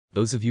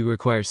Those of you who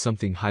require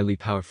something highly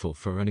powerful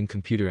for running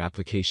computer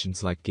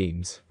applications like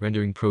games,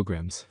 rendering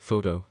programs,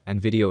 photo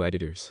and video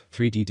editors,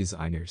 3D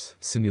designers,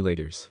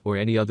 simulators, or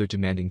any other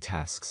demanding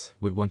tasks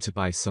would want to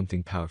buy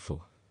something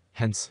powerful.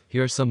 Hence,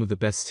 here are some of the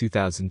best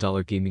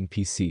 $2,000 gaming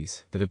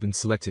PCs that have been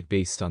selected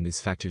based on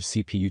these factors: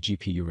 CPU,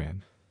 GPU,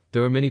 RAM.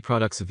 There are many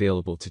products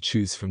available to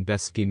choose from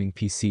best gaming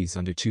PCs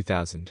under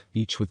 $2,000,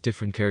 each with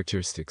different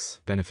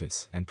characteristics,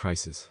 benefits, and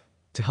prices.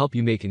 To help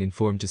you make an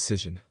informed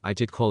decision, I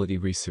did quality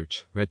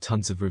research, read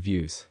tons of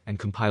reviews, and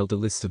compiled a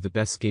list of the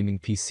best gaming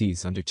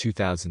PCs under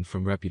 $2,000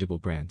 from reputable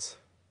brands.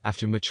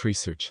 After much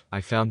research,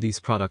 I found these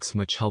products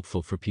much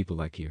helpful for people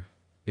like you.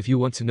 If you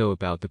want to know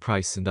about the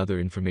price and other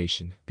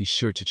information, be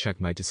sure to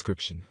check my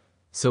description.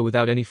 So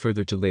without any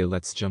further delay,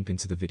 let's jump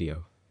into the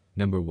video.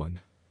 Number 1.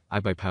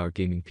 iBuyPower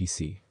Gaming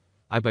PC.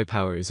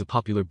 iBuyPower is a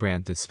popular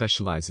brand that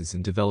specializes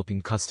in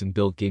developing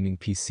custom-built gaming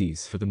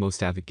PCs for the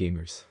most avid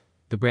gamers.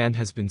 The brand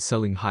has been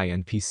selling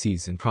high-end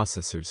PCs and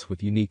processors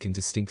with unique and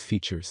distinct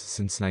features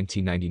since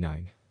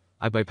 1999.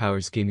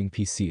 iBuyPower's gaming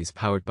PC is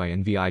powered by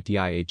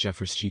NVIDIA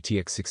GeForce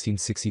GTX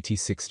 1660 Ti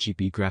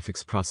 6GB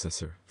graphics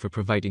processor for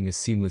providing a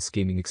seamless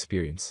gaming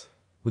experience.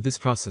 With this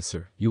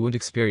processor, you won't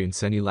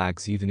experience any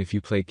lags even if you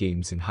play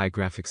games in high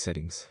graphics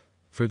settings.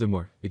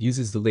 Furthermore, it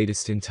uses the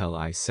latest Intel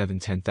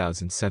i7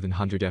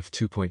 10700F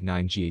 2.9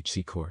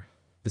 GHz core.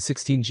 The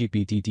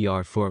 16GB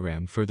DDR4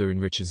 RAM further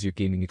enriches your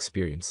gaming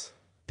experience.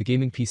 The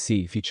gaming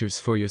PC features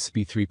 4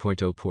 USB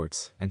 3.0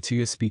 ports and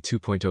 2 USB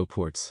 2.0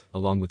 ports,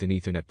 along with an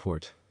Ethernet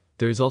port.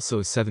 There is also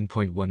a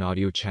 7.1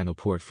 audio channel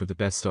port for the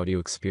best audio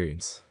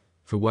experience.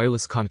 For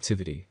wireless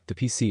connectivity, the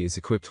PC is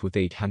equipped with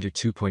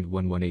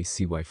 802.11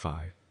 AC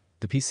Wi-Fi.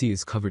 The PC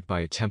is covered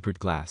by a tempered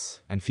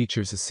glass and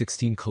features a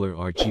 16-color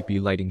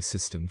RGB lighting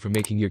system for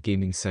making your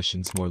gaming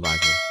sessions more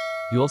lively.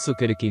 You also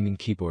get a gaming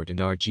keyboard and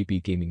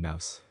RGB gaming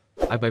mouse.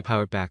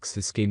 iBuyPower backs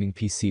this gaming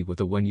PC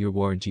with a 1-year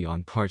warranty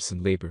on parts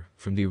and labor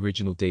from the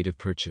original date of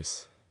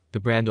purchase. The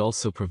brand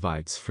also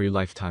provides free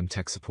lifetime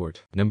tech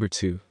support. Number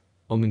 2.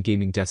 Omen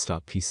Gaming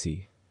Desktop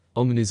PC.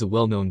 Omen is a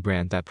well-known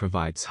brand that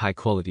provides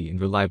high-quality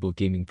and reliable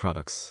gaming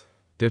products.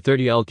 Their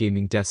 30L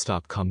gaming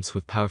desktop comes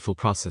with powerful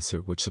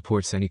processor which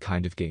supports any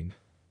kind of game.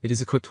 It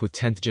is equipped with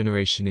 10th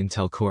generation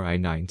Intel Core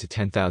i9 to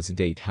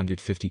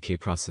 10850K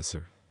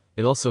processor.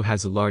 It also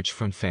has a large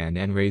front fan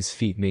and raised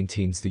feet,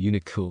 maintains the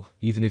unit cool,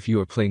 even if you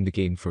are playing the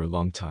game for a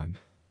long time.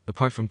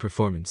 Apart from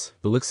performance,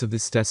 the looks of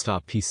this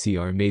desktop PC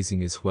are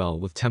amazing as well,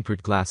 with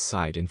tempered glass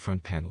side and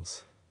front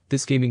panels.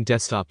 This gaming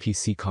desktop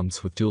PC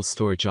comes with dual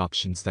storage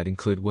options that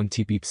include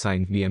 1TB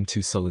PCIe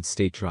M2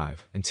 solid-state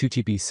drive and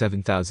 2TB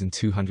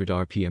 7200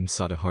 RPM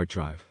SATA hard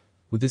drive.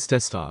 With this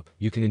desktop,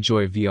 you can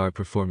enjoy VR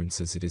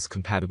performance as it is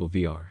compatible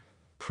VR.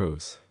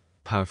 Pros: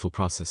 powerful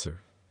processor,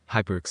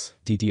 HyperX,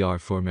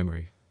 DDR4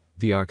 memory,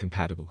 VR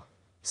compatible.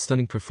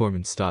 Stunning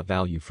performance.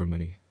 Value for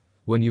money.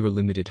 1-year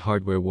limited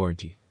hardware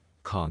warranty.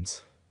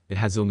 Cons: it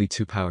has only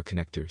 2 power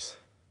connectors.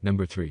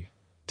 Number 3.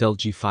 Dell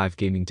G5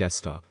 Gaming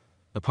Desktop.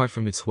 Apart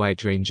from its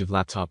wide range of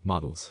laptop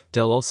models,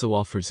 Dell also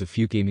offers a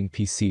few gaming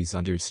PCs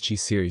under its G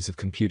series of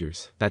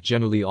computers that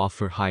generally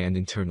offer high-end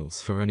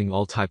internals for running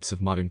all types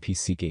of modern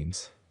PC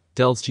games.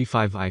 Dell's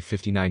G5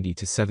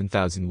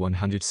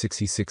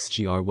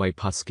 i5090-7166GR White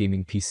Plus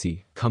gaming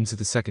PC comes at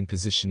the second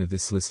position of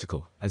this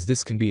listicle, as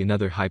this can be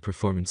another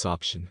high-performance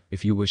option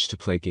if you wish to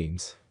play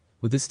games.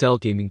 With this Dell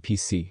gaming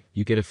PC,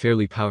 you get a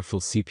fairly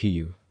powerful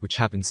CPU, which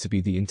happens to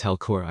be the Intel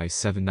Core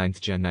i7 9th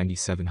Gen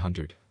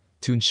 9700.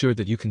 To ensure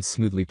that you can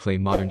smoothly play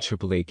modern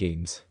AAA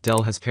games,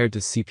 Dell has paired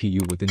this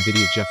CPU with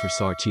NVIDIA GeForce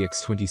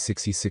RTX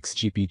 2060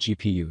 6GB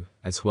GPU,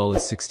 as well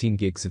as 16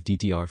 gigs of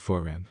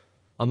DDR4 RAM.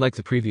 Unlike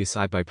the previous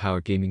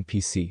iBuyPower gaming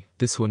PC,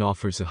 this one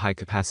offers a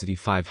high-capacity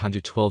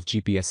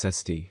 512GB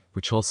SSD,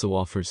 which also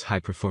offers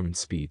high-performance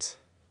speeds.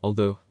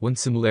 Although, one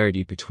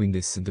similarity between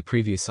this and the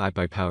previous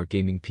iBuyPower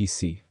gaming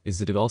PC is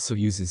that it also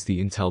uses the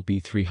Intel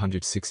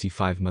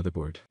B365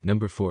 motherboard.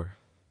 Number 4.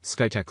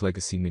 Skytech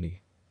Legacy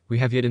Mini. We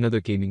have yet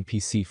another gaming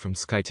PC from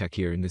Skytech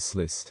here in this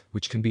list,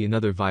 which can be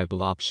another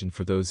viable option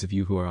for those of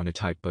you who are on a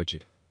tight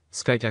budget.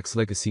 Skytech's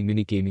Legacy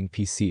Mini Gaming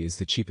PC is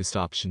the cheapest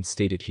option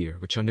stated here,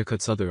 which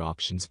undercuts other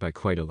options by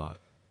quite a lot.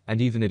 And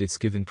even at its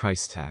given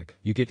price tag,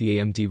 you get the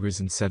AMD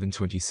Ryzen 7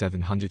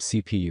 2700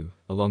 CPU,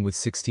 along with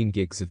 16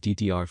 gigs of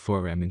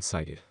DDR4 RAM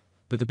inside it.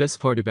 But the best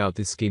part about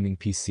this gaming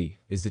PC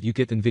is that you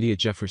get the NVIDIA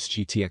GeForce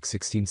GTX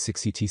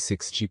 1660 Ti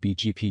 6GB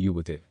GPU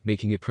with it,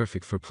 making it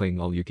perfect for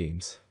playing all your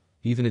games.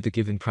 Even at the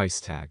given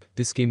price tag,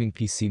 this gaming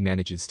PC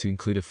manages to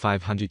include a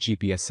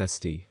 500GB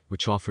SSD,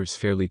 which offers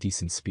fairly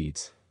decent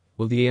speeds.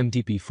 While the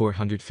AMD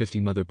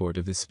B450 motherboard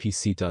of this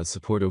PC does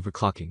support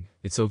overclocking,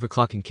 its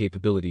overclocking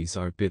capabilities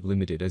are a bit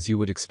limited as you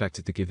would expect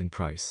at the given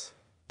price.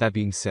 That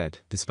being said,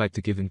 despite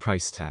the given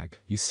price tag,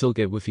 you still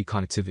get Wi-Fi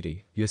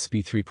connectivity,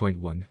 USB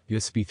 3.1,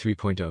 USB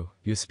 3.0,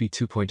 USB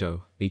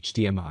 2.0,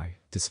 HDMI,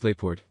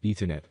 DisplayPort,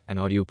 Ethernet, and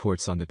audio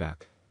ports on the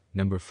back.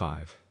 Number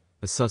 5.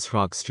 Asus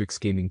ROG Strix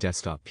Gaming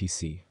Desktop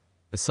PC.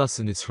 Asus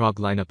and its ROG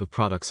lineup of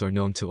products are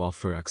known to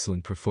offer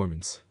excellent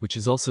performance, which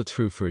is also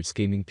true for its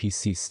gaming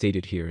PC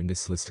stated here in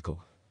this listicle.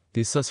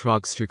 The Asus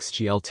ROG Strix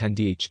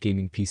GL10DH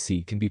gaming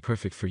PC can be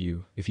perfect for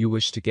you if you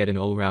wish to get an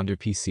all-rounder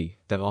PC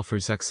that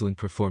offers excellent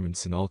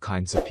performance in all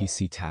kinds of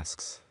PC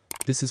tasks.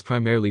 This is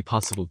primarily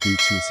possible due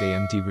to its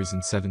AMD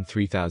Ryzen 7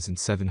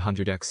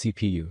 3700X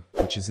CPU,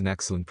 which is an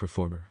excellent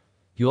performer.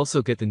 You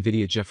also get the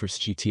NVIDIA GeForce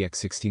GTX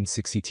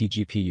 1660T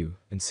GPU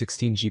and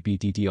 16GB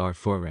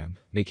DDR4 RAM,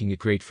 making it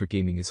great for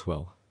gaming as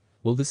well.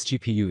 While this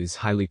GPU is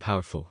highly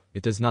powerful,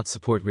 it does not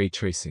support ray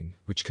tracing,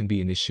 which can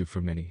be an issue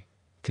for many.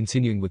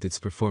 Continuing with its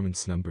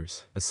performance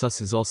numbers, Asus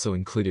has also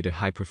included a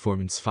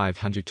high-performance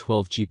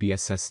 512GB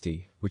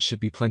SSD, which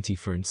should be plenty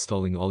for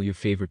installing all your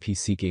favorite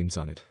PC games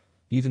on it.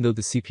 Even though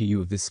the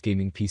CPU of this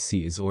gaming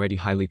PC is already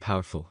highly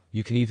powerful,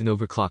 you can even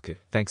overclock it,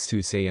 thanks to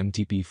its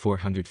AMD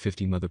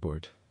B450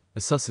 motherboard.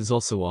 Asus has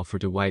also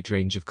offered a wide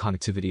range of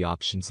connectivity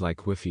options like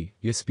Wi-Fi,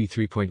 USB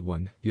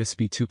 3.1,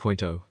 USB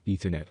 2.0,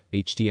 Ethernet,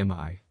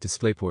 HDMI,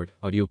 DisplayPort,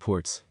 audio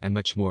ports, and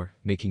much more,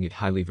 making it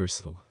highly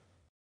versatile.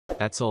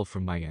 That's all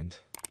from my end.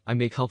 I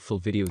make helpful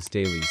videos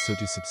daily, so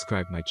do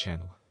subscribe my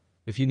channel.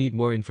 If you need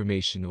more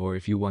information or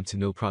if you want to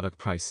know product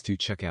price, do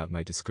check out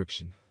my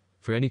description.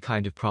 For any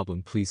kind of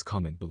problem, please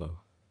comment below.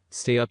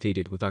 Stay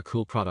updated with our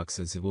cool products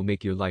as it will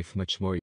make your life much more easier.